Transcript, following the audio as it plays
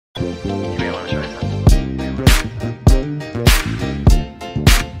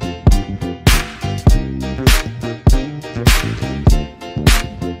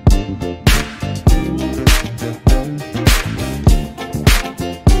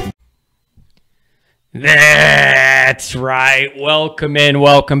That's right. Welcome in.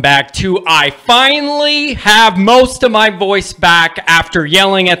 Welcome back to I finally have most of my voice back after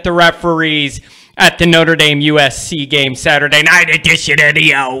yelling at the referees at the Notre Dame USC game Saturday night edition of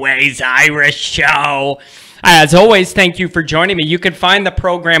the Always Irish Show. As always, thank you for joining me. You can find the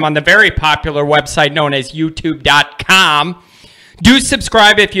program on the very popular website known as youtube.com. Do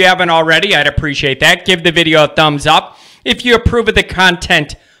subscribe if you haven't already. I'd appreciate that. Give the video a thumbs up if you approve of the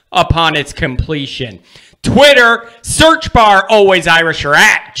content upon its completion. Twitter, search bar Always Irish or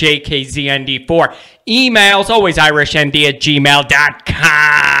at JKZND4. Emails,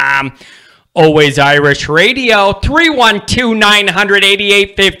 alwaysIrishND@gmail.com. Always Irish Radio,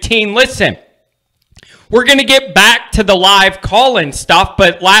 312-900-8815. Listen, we're going to get back to the live call-in stuff,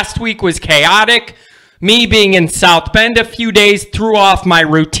 but last week was chaotic. Me being in South Bend a few days threw off my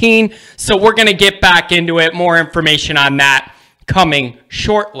routine, so we're going to get back into it. More information on that coming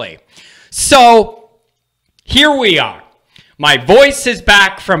shortly. So here we are. My voice is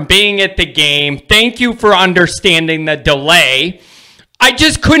back from being at the game. Thank you for understanding the delay. I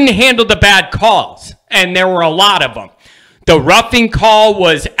just couldn't handle the bad calls, and there were a lot of them. The roughing call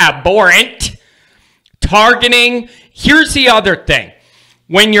was abhorrent. Targeting. Here's the other thing.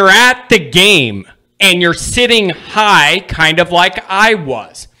 When you're at the game and you're sitting high, kind of like I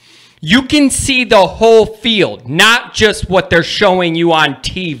was, you can see the whole field, not just what they're showing you on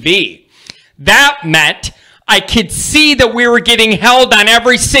TV. That meant I could see that we were getting held on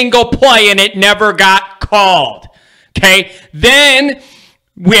every single play and it never got called. Okay? Then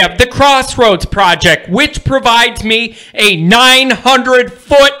we have the Crossroads Project, which provides me a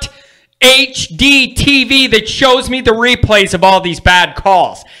 900-foot HD TV that shows me the replays of all these bad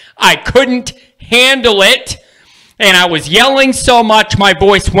calls. I couldn't handle it. And I was yelling so much, my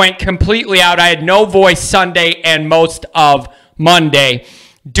voice went completely out. I had no voice Sunday and most of Monday.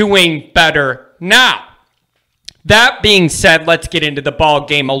 Doing better now. That being said, let's get into the ball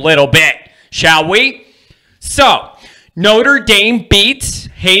game a little bit, shall we? So, Notre Dame beats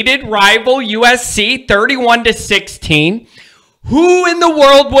hated rival USC 31-16. Who in the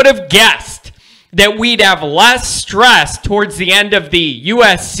world would have guessed that we'd have less stress towards the end of the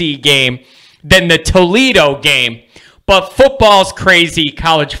USC game than the Toledo game? But football's crazy,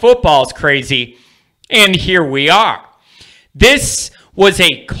 college football's crazy, and here we are. This was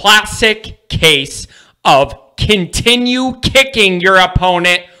a classic case of continue kicking your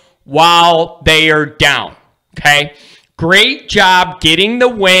opponent while they are down, okay? Great job getting the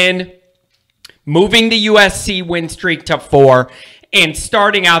win, moving the USC win streak to 4, and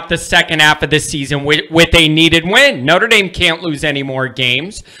starting out the second half of the season with a needed win. Notre Dame can't lose any more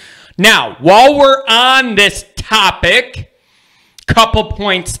games. Now, while we're on this topic, couple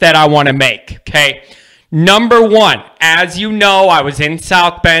points that I want to make, okay? Number one, as you know, I was in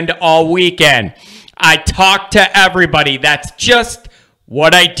South Bend all weekend. I talked to everybody. That's just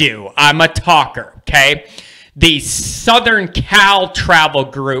what I do. I'm a talker, okay? The Southern Cal travel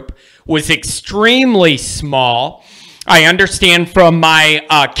group was extremely small. I understand from my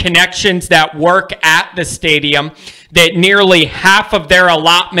connections that work at the stadium that nearly half of their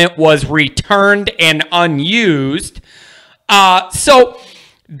allotment was returned and unused. So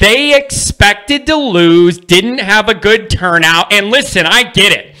they expected to lose, didn't have a good turnout. And listen, I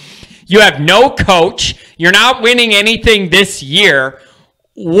get it. You have no coach. You're not winning anything this year.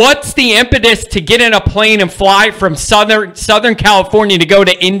 What's the impetus to get in a plane and fly from Southern California to go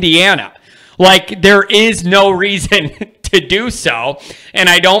to Indiana? Like, there is no reason to do so. And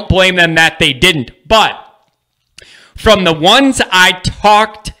I don't blame them that they didn't. But from the ones I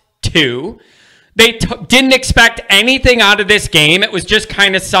talked to, they didn't expect anything out of this game. It was just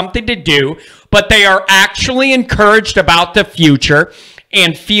kind of something to do. But they are actually encouraged about the future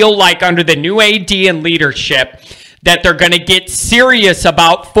and feel like under the new AD and leadership that they're going to get serious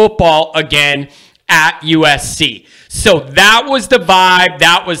about football again at USC. So that was the vibe.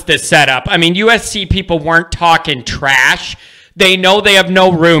 That was the setup. I mean, USC people weren't talking trash. They know they have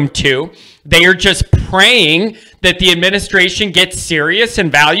no room to. They are just praying that the administration gets serious and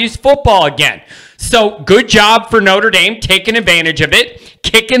values football again. So good job for Notre Dame taking advantage of it,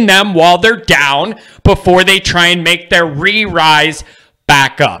 kicking them while they're down before they try and make their re-rise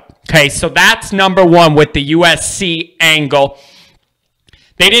back up. Okay, so that's number one with the USC angle.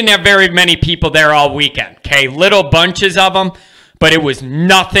 They didn't have very many people there all weekend. Okay, little bunches of them, but it was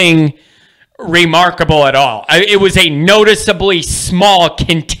nothing remarkable at all. It was a noticeably small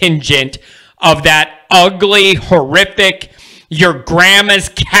contingent of that ugly, horrific, your grandma's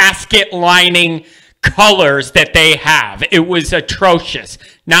casket lining colors that they have. It was atrocious.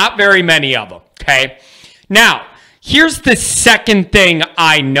 Not very many of them, okay? Now, here's the second thing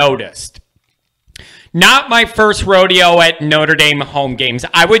I noticed. Not my first rodeo at Notre Dame home games.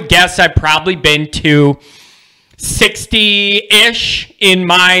 I would guess I've probably been to 60-ish in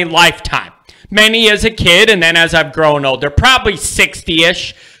my lifetime. Many as a kid, and then as I've grown older, probably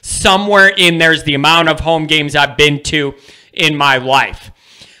 60-ish. Somewhere in there's the amount of home games I've been to in my life.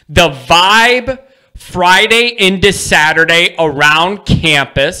 The vibe Friday into Saturday around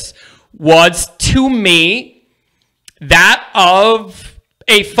campus was, to me, that of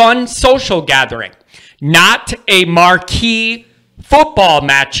a fun social gathering, not a marquee football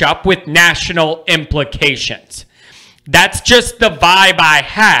matchup with national implications. That's just the vibe I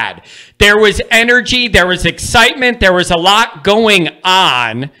had. There was energy, there was excitement, there was a lot going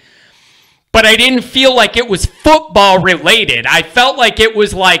on, but I didn't feel like it was football related. I felt like it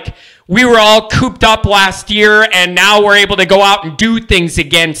was like we were all cooped up last year and now we're able to go out and do things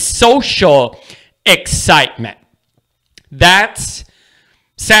again. Social excitement. That's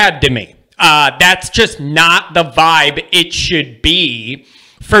sad to me. That's just not the vibe it should be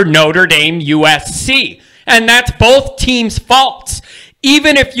for Notre Dame USC. And that's both teams' faults.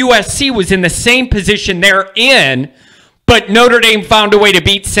 Even if USC was in the same position they're in, but Notre Dame found a way to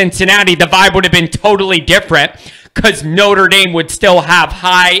beat Cincinnati, the vibe would have been totally different because Notre Dame would still have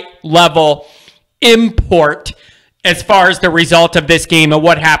high-level import as far as the result of this game and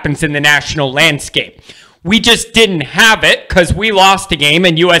what happens in the national landscape. We just didn't have it because we lost a game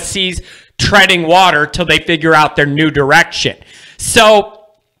and USC's treading water till they figure out their new direction. So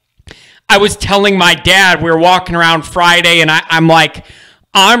I was telling my dad, we were walking around Friday, and I'm like,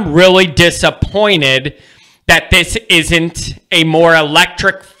 I'm really disappointed that this isn't a more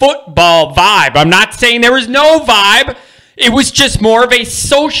electric football vibe. I'm not saying there was no vibe. It was just more of a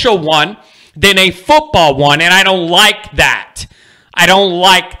social one than a football one, and I don't like that. I don't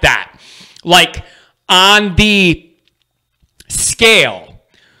like that. Like, on the scale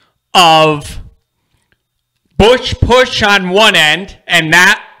of Bush push on one end and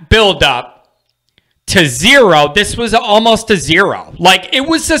that build up to 0, this was almost a 0. Like, it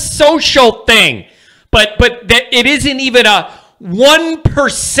was a social thing, but it isn't even a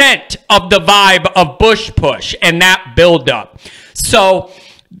 1% of the vibe of Bush push and that build up. So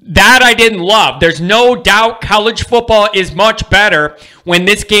that I didn't love. There's no doubt college football is much better when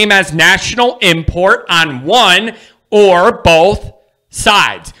this game has national import on one or both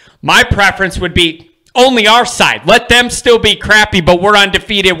sides. My preference would be only our side. Let them still be crappy, but we're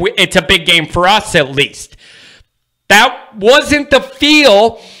undefeated. It's a big game for us at least. That wasn't the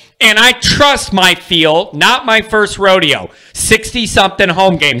feel, and I trust my feel, not my first rodeo. 60-something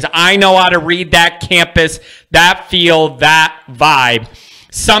home games. I know how to read that campus, that feel, that vibe.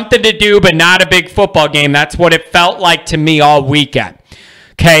 Something to do, but not a big football game. That's what it felt like to me all weekend.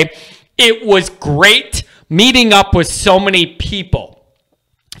 Okay? It was great meeting up with so many people.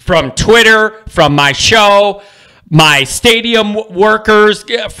 From Twitter, from my show, my stadium workers,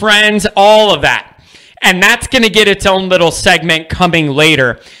 friends, all of that. And that's going to get its own little segment coming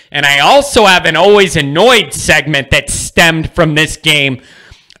later. And I also have an Always Annoyed segment that stemmed from this game.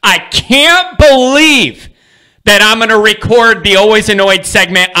 I can't believe that I'm going to record the Always Annoyed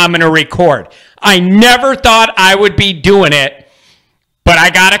segment I'm going to record. I never thought I would be doing it, but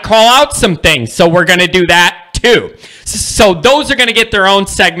I got to call out some things. So we're going to do that too. So those are going to get their own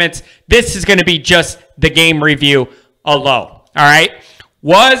segments. This is going to be just the game review alone. All right.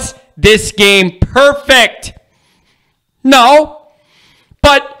 Was this game perfect? No.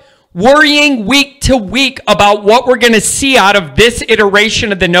 But worrying week to week about what we're going to see out of this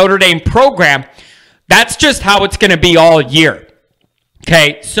iteration of the Notre Dame program, that's just how it's going to be all year.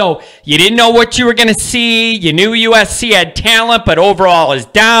 Okay, so you didn't know what you were going to see. You knew USC had talent, but overall is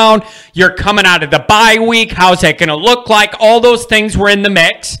down. You're coming out of the bye week. How's that going to look like? All those things were in the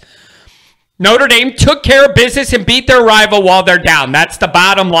mix. Notre Dame took care of business and beat their rival while they're down. That's the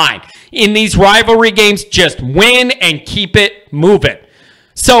bottom line. In these rivalry games, just win and keep it moving.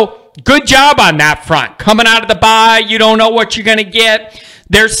 So good job on that front. Coming out of the bye, you don't know what you're going to get.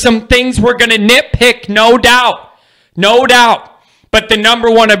 There's some things we're going to nitpick, no doubt. No doubt. But the number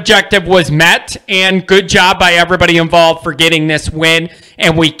one objective was met, and good job by everybody involved for getting this win,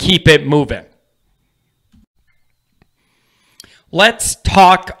 and we keep it moving. Let's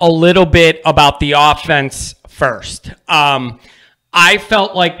talk a little bit about the offense first. I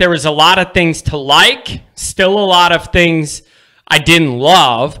felt like there was a lot of things to like, still a lot of things I didn't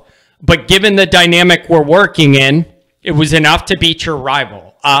love, but given the dynamic we're working in, it was enough to beat your rival.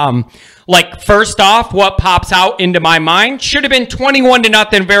 Like, first off, what pops out into my mind should have been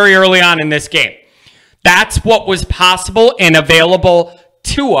 21-0 very early on in this game. That's what was possible and available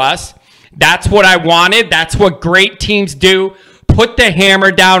to us. That's what I wanted. That's what great teams do. Put put the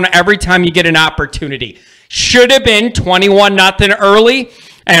hammer down every time you get an opportunity. Should have been 21-0 early,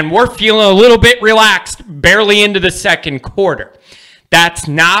 and we're feeling a little bit relaxed barely into the second quarter. That's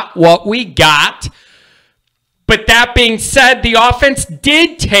not what we got. But that being said, the offense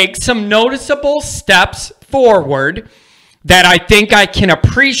did take some noticeable steps forward that I think I can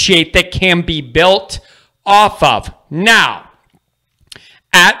appreciate that can be built off of. Now,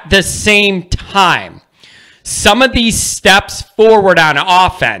 at the same time, some of these steps forward on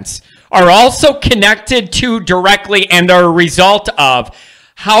offense are also connected to directly and are a result of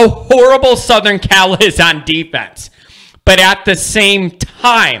how horrible Southern Cal is on defense. But at the same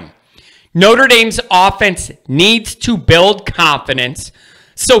time, Notre Dame's offense needs to build confidence.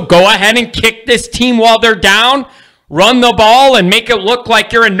 So go ahead and kick this team while they're down, run the ball, and make it look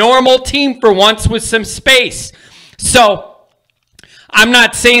like you're a normal team for once with some space. So I'm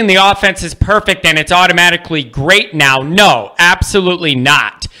not saying the offense is perfect and it's automatically great now. No, absolutely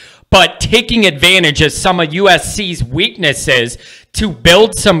not. But taking advantage of some of USC's weaknesses to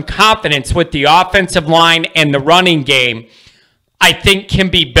build some confidence with the offensive line and the running game, I think can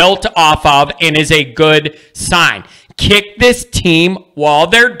be built off of and is a good sign. Kick this team while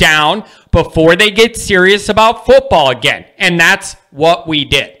they're down before they get serious about football again. And that's what we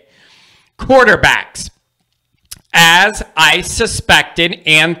did. Quarterbacks. As I suspected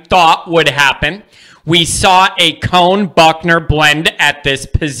and thought would happen, we saw a Coan-Buchner blend at this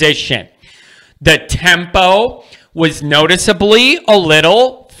position. The tempo was noticeably a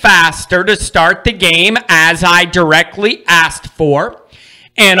little faster to start the game, as I directly asked for.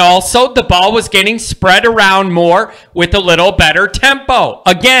 And also, the ball was getting spread around more with a little better tempo.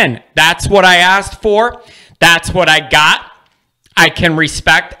 Again, that's what I asked for. That's what I got. I can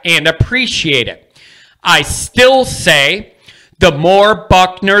respect and appreciate it. I still say the more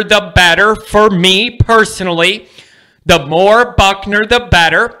Buchner, the better for me personally. The more Buchner, the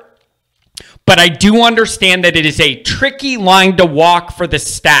better. But I do understand that it is a tricky line to walk for the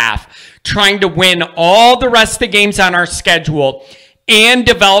staff, trying to win all the rest of the games on our schedule and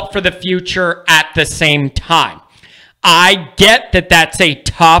develop for the future at the same time. I get that that's a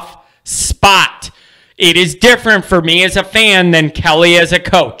tough spot. It is different for me as a fan than Kelly as a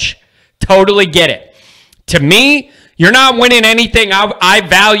coach. Totally get it. To me, you're not winning anything I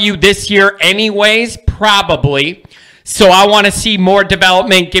value this year anyways, probably. So I want to see more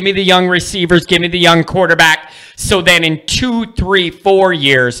development. Give me the young receivers. Give me the young quarterback. So then in 2, 3, 4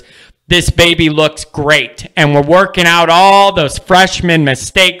 years, this baby looks great. And we're working out all those freshman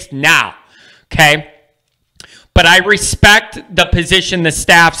mistakes now. Okay? But I respect the position the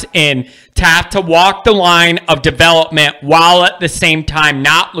staff's in to have to walk the line of development while at the same time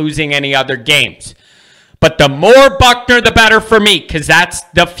not losing any other games. But the more Buchner, the better for me, because that's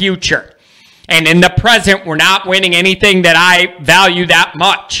the future. And in the present, we're not winning anything that I value that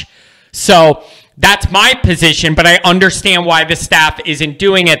much. So that's my position, but I understand why the staff isn't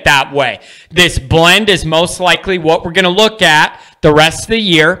doing it that way. This blend is most likely what we're going to look at the rest of the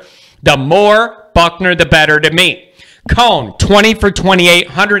year. The more Buchner, the better to me. Coan, 20 for 28,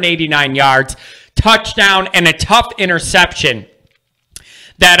 189 yards, touchdown, and a tough interception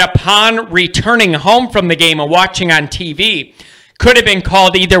that upon returning home from the game and watching on TV, could have been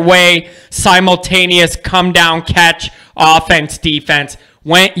called either way, simultaneous come down catch, offense, defense,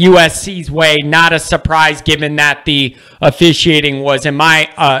 went USC's way. Not a surprise given that the officiating was, in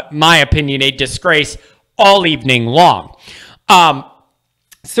my opinion, a disgrace all evening long.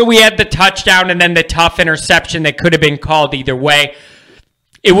 So we had the touchdown and then the tough interception that could have been called either way.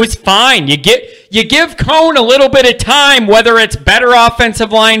 It was fine. You give Coan a little bit of time, whether it's better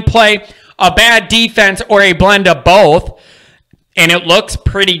offensive line play, a bad defense, or a blend of both, and it looks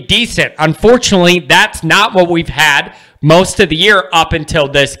pretty decent. Unfortunately, that's not what we've had most of the year up until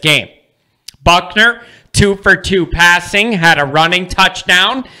this game. Buchner, 2 for 2 passing, had a running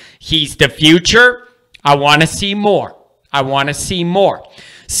touchdown. He's the future. I want to see more. I want to see more.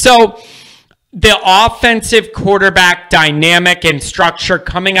 So the offensive quarterback dynamic and structure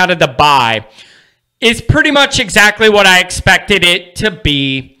coming out of the bye is pretty much exactly what I expected it to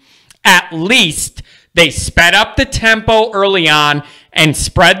be. At least they sped up the tempo early on and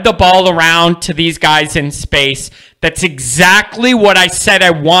spread the ball around to these guys in space. That's exactly what I said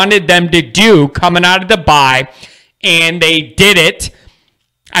I wanted them to do coming out of the bye, and they did it.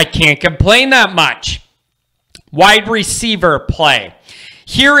 I can't complain that much. Wide receiver play.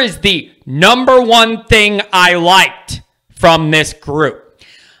 Here is the number one thing I liked from this group.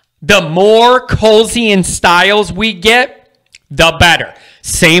 The more Colsey and Styles we get, the better.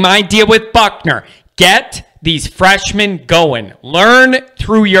 Same idea with Buchner. Get these freshmen going. Learn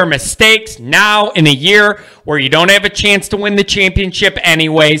through your mistakes now in a year where you don't have a chance to win the championship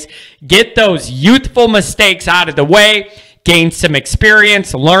anyways. Get those youthful mistakes out of the way. Gain some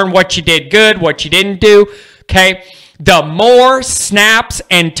experience. Learn what you did good, what you didn't do. Okay? The more snaps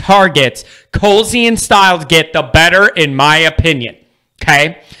and targets Colzie and Styles get, the better, in my opinion.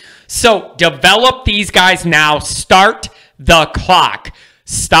 Okay? So develop these guys now. Start the clock.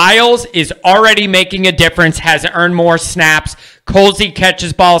 Styles is already making a difference, has earned more snaps. Colzie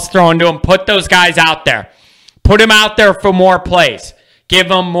catches balls thrown to him. Put those guys out there. Put them out there for more plays. Give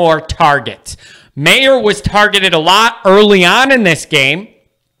them more targets. Mayer was targeted a lot early on in this game.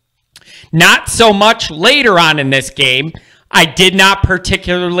 Not so much later on in this game. I did not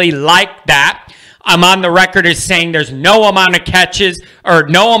particularly like that. I'm on the record as saying there's no amount of catches or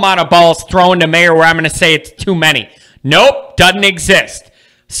no amount of balls thrown to Mayer where I'm going to say it's too many. Nope, doesn't exist.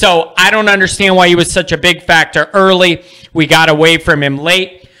 So I don't understand why he was such a big factor early. We got away from him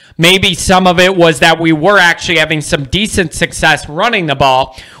late. Maybe some of it was that we were actually having some decent success running the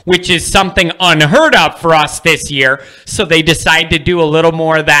ball, which is something unheard of for us this year. So they decided to do a little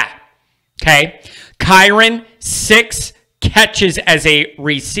more of that. Okay. Kyren, 6 catches as a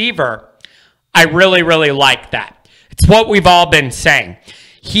receiver. I really, really like that. It's what we've all been saying.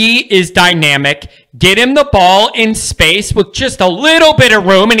 He is dynamic. Get him the ball in space with just a little bit of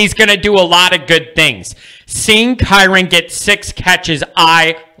room, and he's going to do a lot of good things. Seeing Kyren get 6 catches,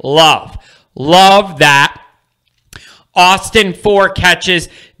 I love. Love that. Austin, 4 catches.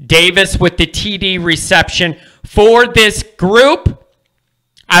 Davis with the TD reception. For this group,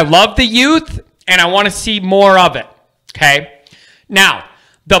 I love the youth, and I want to see more of it. Okay? Now,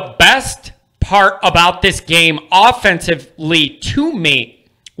 the best part about this game offensively to me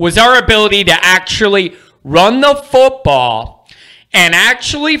was our ability to actually run the football. And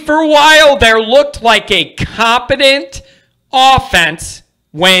actually, for a while, there looked like a competent offense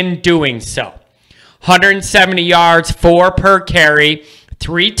when doing so. 170 yards, 4 per carry,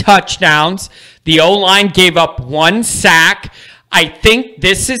 3 touchdowns. The O-line gave up 1 sack. I think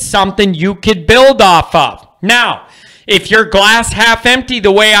this is something you could build off of. Now, if you're glass half empty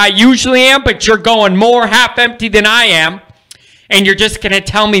the way I usually am, but you're going more half empty than I am, and you're just going to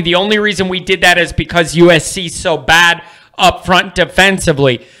tell me the only reason we did that is because USC is so bad up front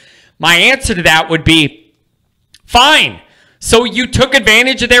defensively, my answer to that would be, fine. So you took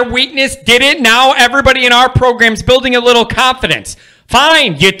advantage of their weakness, did it. Now everybody in our program's building a little confidence.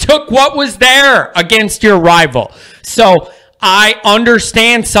 Fine. You took what was there against your rival. So I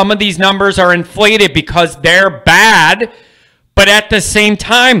understand some of these numbers are inflated because they're bad, but at the same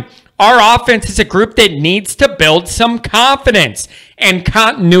time, our offense is a group that needs to build some confidence and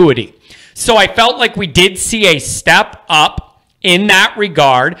continuity. So I felt like we did see a step up in that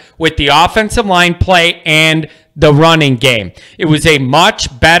regard with the offensive line play and the running game. It was a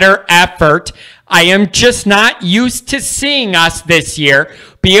much better effort. I am just not used to seeing us this year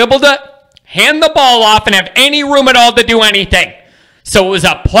be able to hand the ball off and have any room at all to do anything. So it was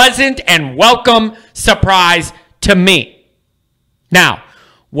a pleasant and welcome surprise to me. Now,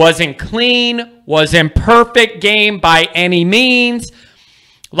 wasn't clean, wasn't perfect game by any means.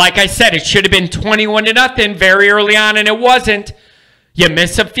 Like I said, it should have been 21-0 very early on, and it wasn't. You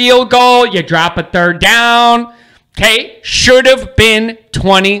miss a field goal, you drop a 3rd down. Okay, should have been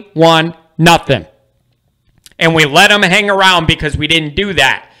 21-0. And we let them hang around because we didn't do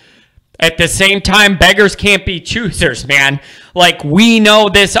that. At the same time, beggars can't be choosers, man. Like, we know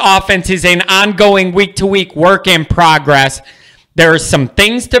this offense is an ongoing week-to-week work in progress. There are some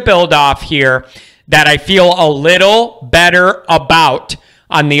things to build off here that I feel a little better about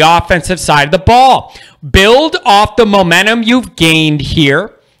on the offensive side of the ball. Build off the momentum you've gained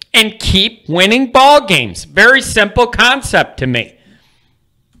here and keep winning ball games. Very simple concept to me.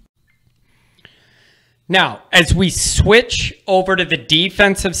 Now, as we switch over to the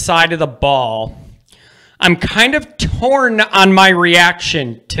defensive side of the ball, I'm kind of torn on my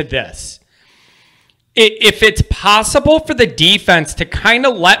reaction to this. If it's possible for the defense to kind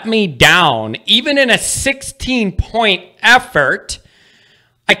of let me down, even in a 16-point effort,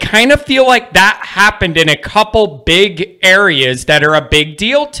 I kind of feel like that happened in a couple big areas that are a big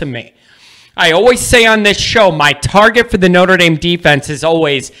deal to me. I always say on this show, my target for the Notre Dame defense is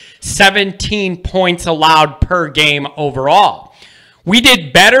always 17 points allowed per game overall. We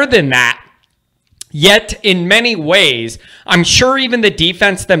did better than that. Yet, in many ways, I'm sure even the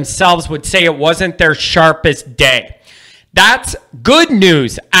defense themselves would say it wasn't their sharpest day. That's good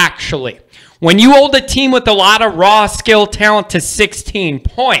news, actually. When you hold a team with a lot of raw skill talent to 16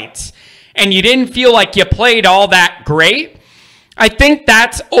 points, and you didn't feel like you played all that great, I think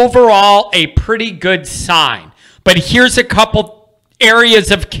that's overall a pretty good sign. But here's a couple areas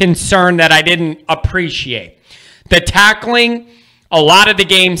of concern that I didn't appreciate. The tackling, a lot of the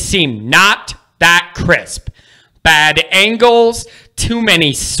game seemed not that crisp. Bad angles, too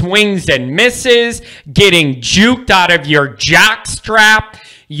many swings and misses, getting juked out of your jock strap,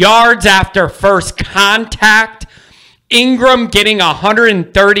 yards after first contact, Ingram getting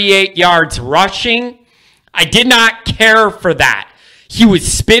 138 yards rushing. I did not care for that. He was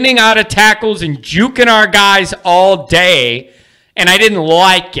spinning out of tackles and juking our guys all day, and I didn't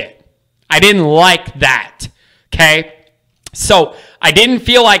like it. I didn't like that, okay? So I didn't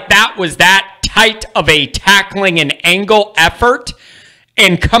feel like that was that tight of a tackling and angle effort,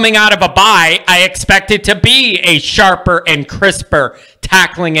 and coming out of a bye, I expected to be a sharper and crisper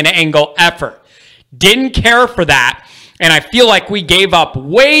tackling and angle effort. Didn't care for that, and I feel like we gave up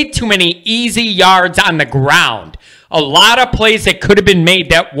way too many easy yards on the ground. A lot of plays that could have been made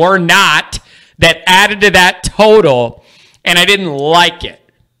that were not, that added to that total, and I didn't like it.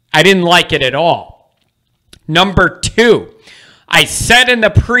 I didn't like it at all. Number 2, I said in the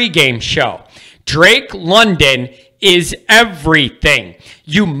pregame show, Drake London is everything.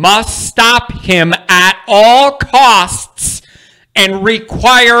 You must stop him at all costs and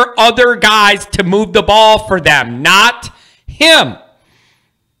require other guys to move the ball for them, not him.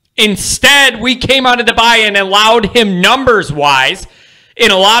 Instead, we came out of the bye and allowed him numbers-wise, in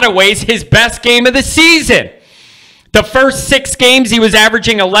a lot of ways, his best game of the season. The first 6 games, he was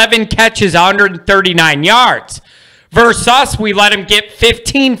averaging 11 catches, 139 yards. Versus us, we let him get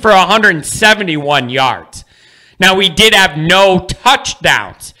 15 for 171 yards. Now, we did have no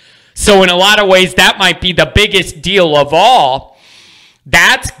touchdowns. So in a lot of ways, that might be the biggest deal of all.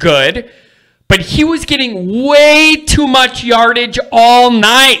 That's good. But he was getting way too much yardage all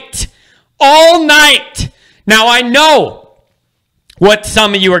night. All night. Now, I know what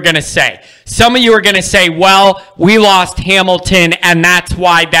some of you are going to say. Some of you are going to say, well, we lost Hamilton, and that's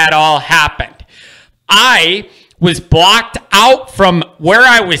why that all happened. I was blocked out from where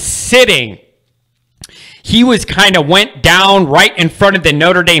I was sitting. He was kind of went down right in front of the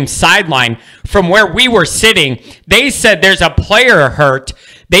Notre Dame sideline from where we were sitting. They said there's a player hurt.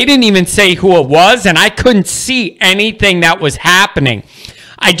 They didn't even say who it was, and I couldn't see anything that was happening.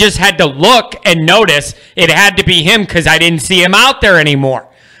 I just had to look and notice it had to be him because I didn't see him out there anymore.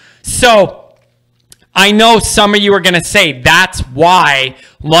 So I know some of you are going to say that's why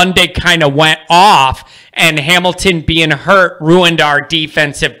London kind of went off and Hamilton being hurt ruined our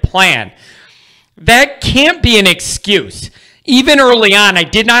defensive plan. That can't be an excuse. Even early on, I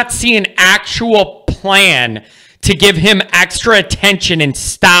did not see an actual plan to give him extra attention and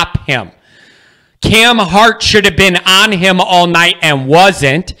stop him. Cam Hart should have been on him all night and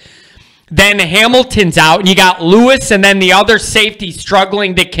wasn't. Then Hamilton's out, and you got Lewis and then the other safety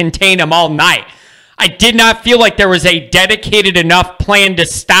struggling to contain him all night. I did not feel like there was a dedicated enough plan to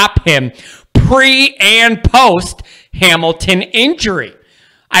stop him pre and post Hamilton injury.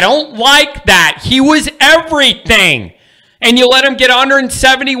 I don't like that. He was everything. And you let him get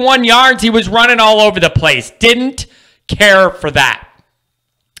 171 yards. He was running all over the place. Didn't care for that.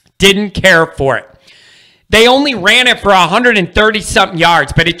 Didn't care for it. They only ran it for 130-something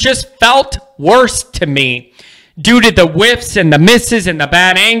yards, but it just felt worse to me due to the whiffs and the misses and the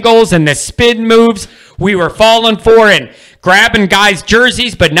bad angles and the spin moves we were falling for and grabbing guys'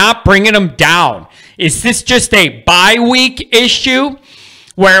 jerseys but not bringing them down. Is this just a bye week issue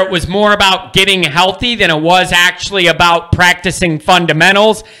where it was more about getting healthy than it was actually about practicing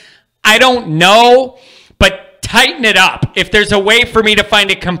fundamentals? I don't know, but tighten it up. If there's a way for me to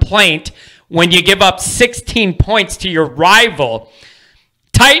find a complaint when you give up 16 points to your rival,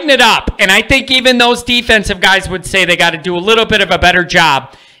 tighten it up. And I think even those defensive guys would say they got to do a little bit of a better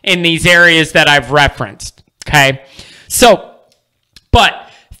job in these areas that I've referenced. Okay? So, but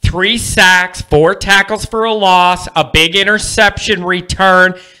 3 sacks, 4 tackles for a loss, a big interception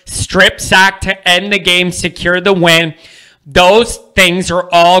return, strip sack to end the game, secure the win. Those things are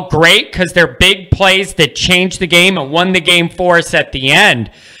all great because they're big plays that changed the game and won the game for us at the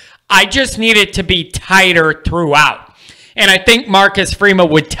end. I just need it to be tighter throughout. And I think Marcus Freeman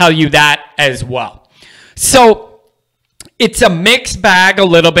would tell you that as well. So it's a mixed bag a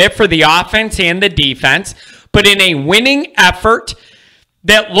little bit for the offense and the defense, but in a winning effort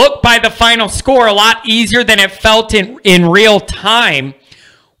that looked by the final score a lot easier than it felt in real time.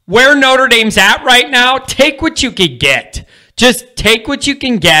 Where Notre Dame's at right now, take what you can get. Just take what you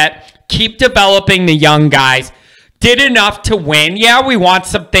can get. Keep developing the young guys. Did enough to win. Yeah, we want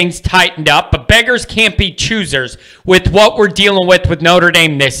some things tightened up, but beggars can't be choosers with what we're dealing with Notre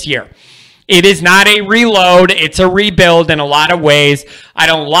Dame this year. It is not a reload. It's a rebuild in a lot of ways. I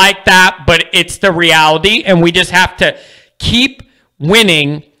don't like that, but it's the reality, and we just have to keep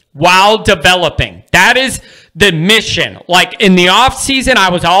winning while developing. That is the mission. Like in the offseason, I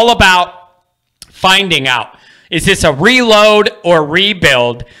was all about finding out, is this a reload or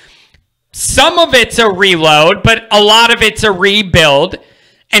rebuild? Some of it's a reload, but a lot of it's a rebuild.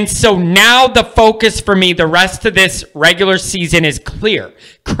 And so now the focus for me, the rest of this regular season is clear,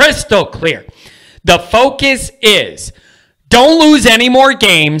 crystal clear. The focus is don't lose any more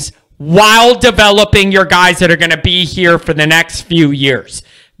games while developing your guys that are going to be here for the next few years.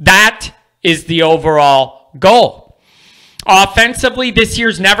 That is the overall goal. Offensively, this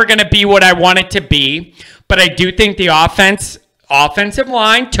year's never going to be what I want it to be, but I do think the offensive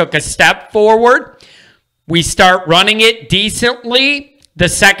line took a step forward. We start running it decently the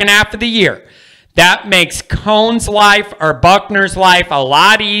second half of the year. That makes Cone's life or Buckner's life a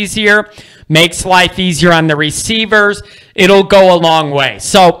lot easier, makes life easier on the receivers. It'll go a long way.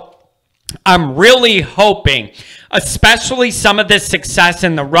 So I'm really hoping, especially some of this success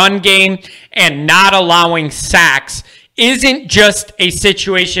in the run game and not allowing sacks isn't just a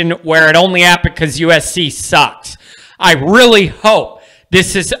situation where it only happened because USC sucks. I really hope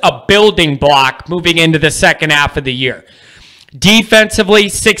this is a building block moving into the second half of the year. Defensively,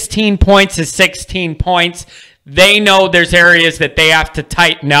 16 points is 16 points. They know there's areas that they have to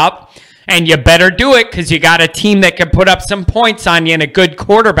tighten up, and you better do it because you got a team that can put up some points on you and a good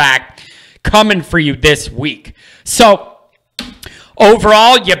quarterback coming for you this week. So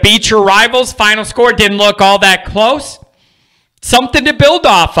overall, you beat your rivals. Final score didn't look all that close. Something to build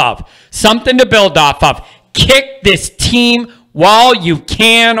off of. Something to build off of. Kick this team while you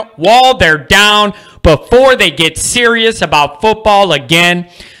can, while they're down, before they get serious about football again.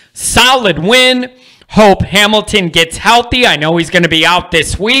 Solid win. Hope Hamilton gets healthy. I know he's going to be out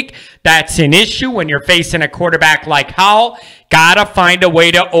this week. That's an issue when you're facing a quarterback like Howell. Gotta find a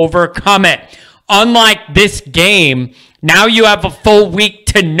way to overcome it. Unlike this game, now you have a full week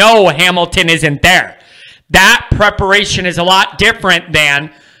to know Hamilton isn't there. That preparation is a lot different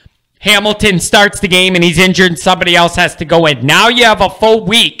than Hamilton starts the game and he's injured and somebody else has to go in. Now you have a full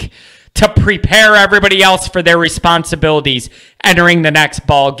week to prepare everybody else for their responsibilities entering the next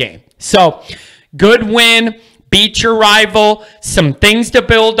ball game. So, good win, beat your rival, some things to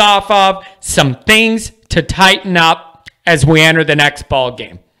build off of, some things to tighten up as we enter the next ball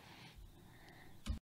game.